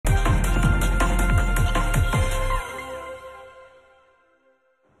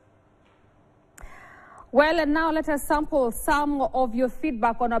Well, and now let us sample some of your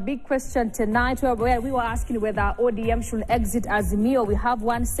feedback on a big question tonight, where we were asking whether ODM should exit Azimio. We have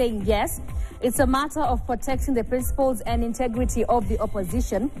one saying yes. It's a matter of protecting the principles and integrity of the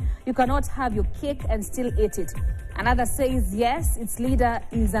opposition. You cannot have your cake and still eat it. Another says yes, its leader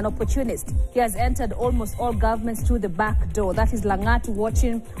is an opportunist. He has entered almost all governments through the back door. That is Langat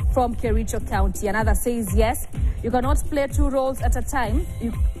watching from Kericho County. Another says yes, you cannot play two roles at a time.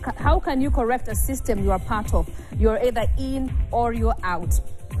 How can you correct a system you are part of? You're either in or you're out.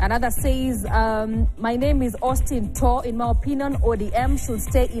 Another says, my name is Austin Tor. In my opinion, ODM should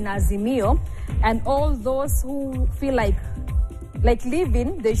stay in Azimio, and all those who feel like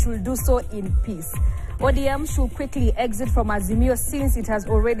leaving, they should do so in peace. ODM should quickly exit from Azimio since it has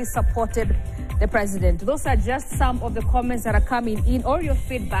already supported the president. Those are just some of the comments that are coming in, or your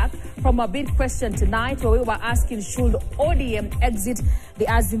feedback from a big question tonight, where we were asking, should ODM exit the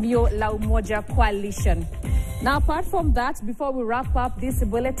Azimio La Umoja coalition? Now, apart from that, before we wrap up this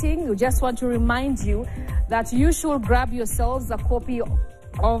bulletin, we just want to remind you that you should grab yourselves a copy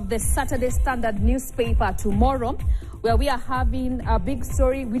of the Saturday Standard newspaper tomorrow, where we are having a big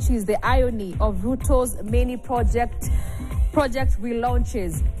story, which is the irony of Ruto's many project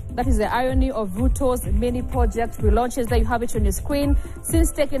relaunches. That is the irony of Ruto's many project relaunches. There you have it on your screen.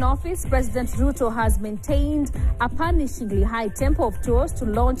 Since taking office, President Ruto has maintained a punishingly high tempo of tours to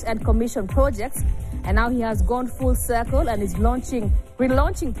launch and commission projects. And now he has gone full circle and is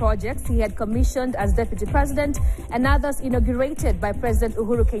relaunching projects he had commissioned as deputy president and others inaugurated by President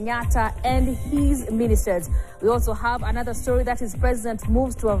Uhuru Kenyatta and his ministers. We also have another story, that is president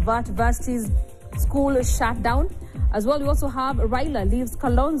moves to avert Vasti's school shutdown. As well, we also have Raila leaves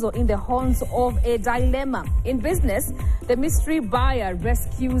Kalonzo in the horns of a dilemma. In business, the mystery buyer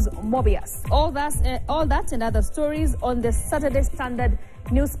rescues Mobius. All that and other stories on the Saturday Standard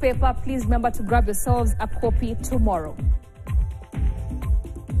newspaper. Please remember to grab yourselves a copy tomorrow.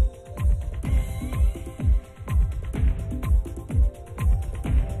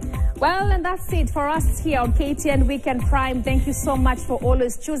 Well, and that's it for us here on KTN Weekend Prime. Thank you so much for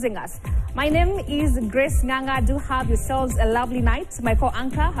always choosing us. My name is Grace Nganga. Do have yourselves a lovely night. My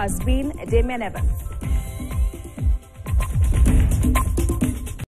co-anchor has been Damian Evans.